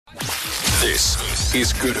This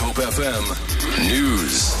is Good Hope FM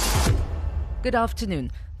News. Good afternoon.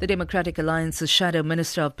 The Democratic Alliance's Shadow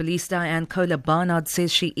Minister of Police Diane Kohler-Barnard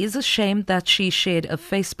says she is ashamed that she shared a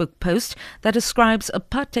Facebook post that describes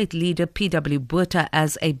apartheid leader P.W. Botha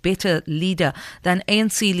as a better leader than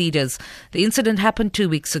ANC leaders. The incident happened 2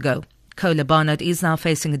 weeks ago. Kohler-Barnard is now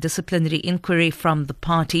facing a disciplinary inquiry from the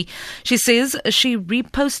party. She says she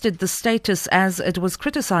reposted the status as it was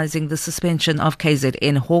criticizing the suspension of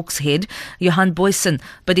KZN Hawks head Johan Boysen,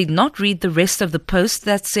 but did not read the rest of the post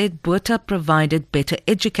that said Botha provided better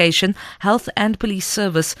education, health and police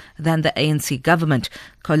service than the ANC government.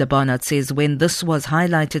 Kohler-Barnard says when this was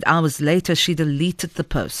highlighted hours later, she deleted the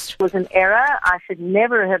post. It was an error. I should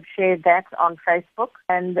never have shared that on Facebook,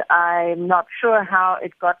 and I'm not sure how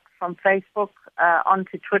it got from Facebook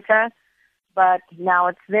onto Twitter, but now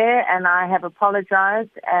it's there and I have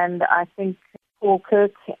apologized, and I think Paul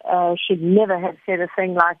Kirk should never have said a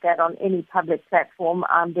thing like that on any public platform.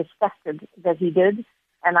 I'm disgusted that he did,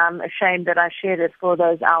 and I'm ashamed that I shared it for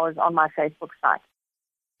those hours on my Facebook site.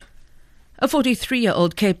 A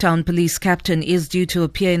 43-year-old Cape Town police captain is due to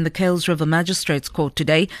appear in the Kuils River Magistrates Court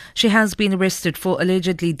today. She has been arrested for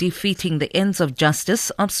allegedly defeating the ends of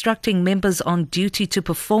justice, obstructing members on duty to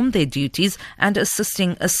perform their duties, and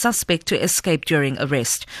assisting a suspect to escape during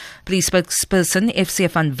arrest. Police spokesperson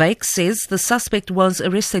FCF van Wyk says the suspect was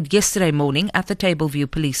arrested yesterday morning at the Tableview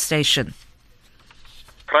police station.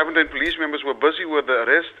 Kraaifontein police members were busy with the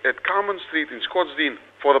arrest at Carmen Street in Scottsdene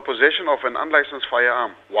for the possession of an unlicensed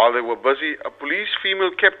firearm. While they were busy, a police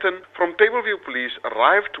female captain from Tableview Police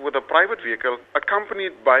arrived with a private vehicle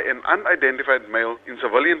accompanied by an unidentified male in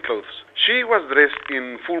civilian clothes. She was dressed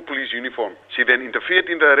in full police uniform. She then interfered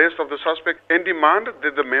in the arrest of the suspect and demanded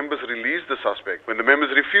that the members release the suspect. When the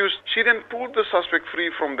members refused, she then pulled the suspect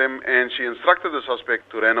free from them and she instructed the suspect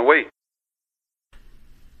to run away.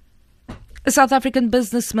 A South African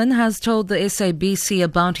businessman has told the SABC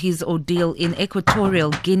about his ordeal in Equatorial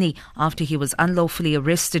Guinea after he was unlawfully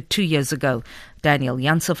arrested 2 years ago. Daniel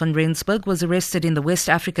Janse van Rensburg was arrested in the West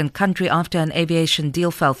African country after an aviation deal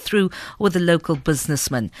fell through with a local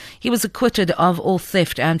businessman. He was acquitted of all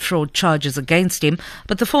theft and fraud charges against him,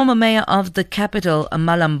 but the former mayor of the capital,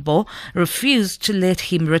 Malambo, refused to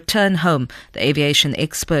let him return home. The aviation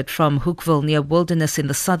expert from Hoekville near Wilderness in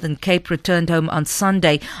the Southern Cape returned home on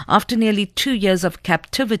Sunday after nearly 2 years of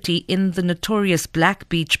captivity in the notorious Black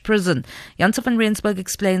Beach prison. Janse van Rensburg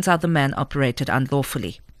explains how the man operated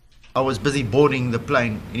unlawfully. I was busy boarding the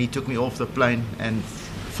plane and he took me off the plane and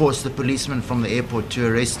forced the policeman from the airport to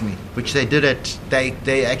arrest me, which they did it.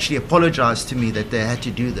 They actually apologized to me that they had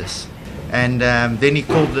to do this. And then he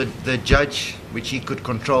called the judge, which he could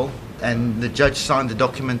control, and the judge signed the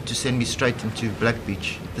document to send me straight into Black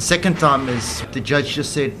Beach. The second time is the judge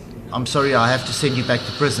just said, "I'm sorry, I have to send you back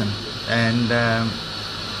to prison." And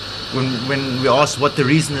when we asked what the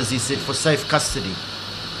reason is, he said, "For safe custody."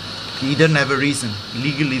 He didn't have a reason.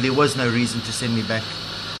 Legally, there was no reason to send me back.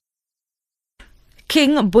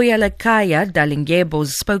 King Buyelekaya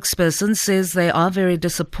Dalindyebo's spokesperson says they are very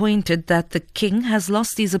disappointed that the king has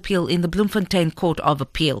lost his appeal in the Bloemfontein Court of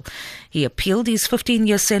Appeal. He appealed his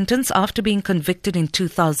 15-year sentence after being convicted in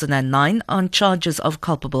 2009 on charges of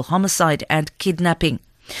culpable homicide and kidnapping.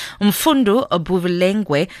 Mfundo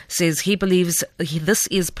Buvulengwe says he believes this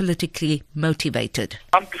is politically motivated.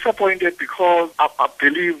 I'm disappointed because I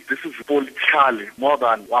believe this is politically more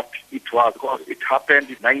than what it was, because it happened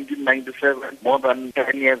in 1997, more than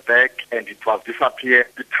 10 years back, and it was disappeared.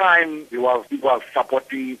 The time he was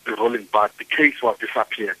supporting the ruling party, the case was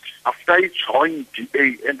disappeared. After he joined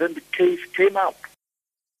DA, and then the case came up.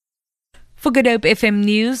 For Good Hope FM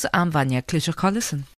News, I'm Vanya Klitschko-Collison.